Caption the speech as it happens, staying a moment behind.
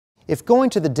If going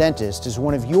to the dentist is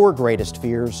one of your greatest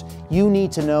fears, you need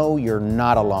to know you're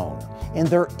not alone. And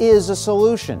there is a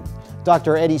solution.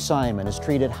 Dr. Eddie Simon has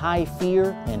treated high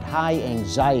fear and high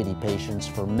anxiety patients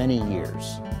for many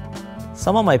years.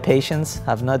 Some of my patients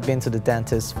have not been to the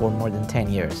dentist for more than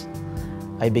 10 years.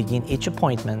 I begin each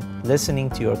appointment listening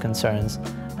to your concerns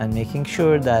and making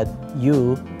sure that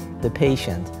you, the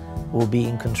patient, will be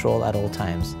in control at all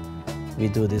times. We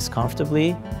do this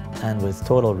comfortably and with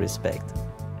total respect.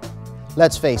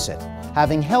 Let's face it,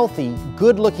 having healthy,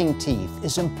 good-looking teeth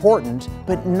is important,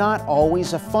 but not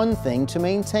always a fun thing to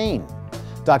maintain.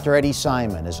 Dr. Eddie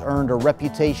Simon has earned a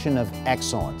reputation of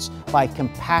excellence by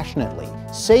compassionately,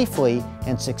 safely,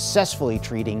 and successfully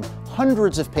treating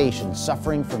hundreds of patients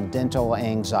suffering from dental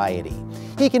anxiety.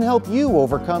 He can help you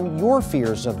overcome your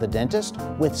fears of the dentist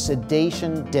with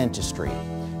sedation dentistry.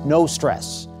 No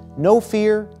stress, no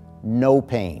fear, no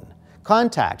pain.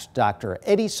 Contact Dr.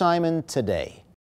 Eddie Simon today.